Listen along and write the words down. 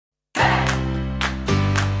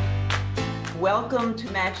Welcome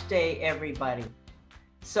to Match Day, everybody.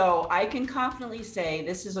 So I can confidently say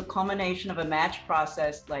this is a culmination of a match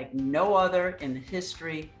process like no other in the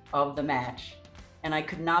history of the match. And I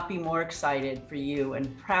could not be more excited for you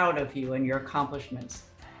and proud of you and your accomplishments.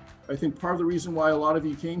 I think part of the reason why a lot of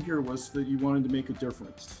you came here was that you wanted to make a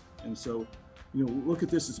difference. And so, look at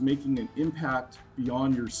this as making an impact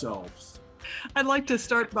beyond yourselves. I'd like to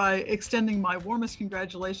start by extending my warmest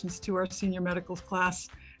congratulations to our senior medical class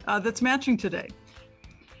that's matching today.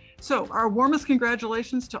 So our warmest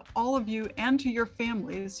congratulations to all of you and to your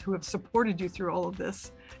families who have supported you through all of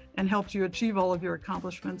this and helped you achieve all of your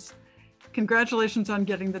accomplishments. Congratulations on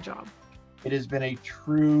getting the job. It has been a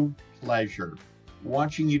true pleasure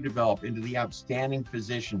watching you develop into the outstanding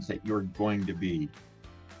physicians that you're going to be.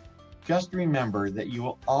 Just remember that you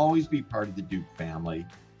will always be part of the Duke family,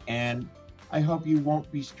 and I hope you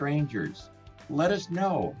won't be strangers. Let us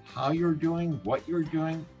know how you're doing, what you're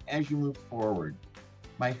doing as you move forward.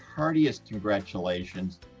 My heartiest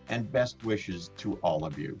congratulations and best wishes to all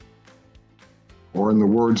of you. Or in the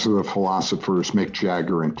words of the philosophers Mick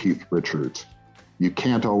Jagger and Keith Richards, you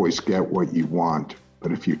can't always get what you want,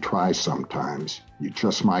 but if you try sometimes, you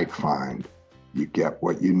just might find you get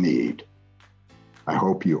what you need. I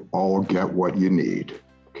hope you all get what you need.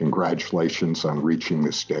 Congratulations on reaching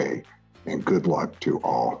this day, and good luck to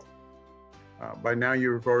all. By now,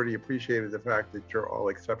 you've already appreciated the fact that you're all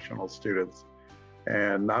exceptional students.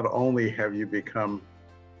 And not only have you become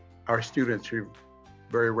our students, you've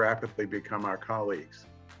very rapidly become our colleagues.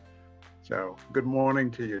 So good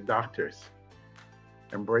morning to your doctors.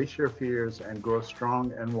 Embrace your fears and grow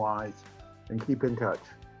strong and wise, and keep in touch,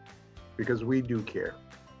 because we do care.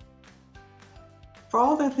 For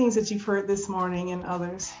all the things that you've heard this morning and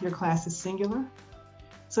others, your class is singular.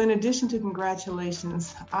 So in addition to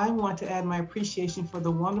congratulations, I want to add my appreciation for the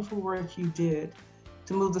wonderful work you did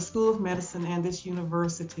to move the School of Medicine and this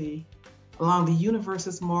university along the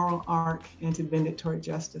universe's moral arc into bend it toward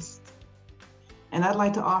justice. And I'd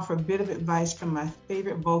like to offer a bit of advice from my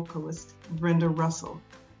favorite vocalist, Brenda Russell.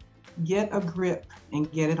 Get a grip and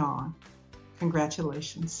get it on.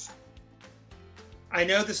 Congratulations. I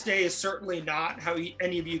know this day is certainly not how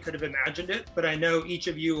any of you could have imagined it, but I know each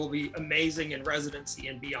of you will be amazing in residency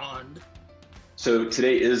and beyond. So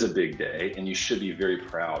today is a big day, and you should be very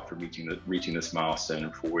proud for reaching this milestone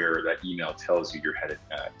for where that email tells you you're headed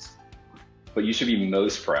next. But you should be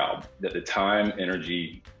most proud that the time,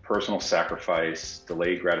 energy, personal sacrifice,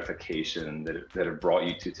 delayed gratification that have brought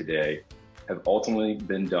you to today have ultimately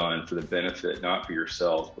been done for the benefit, not for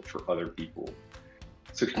yourself, but for other people.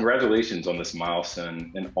 So congratulations on this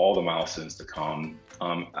milestone and all the milestones to come.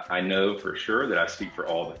 I know for sure that I speak for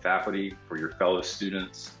all the faculty, for your fellow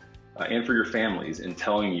students, and for your families in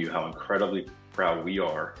telling you how incredibly proud we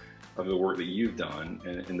are of the work that you've done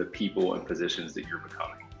and the people and positions that you're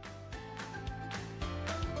becoming.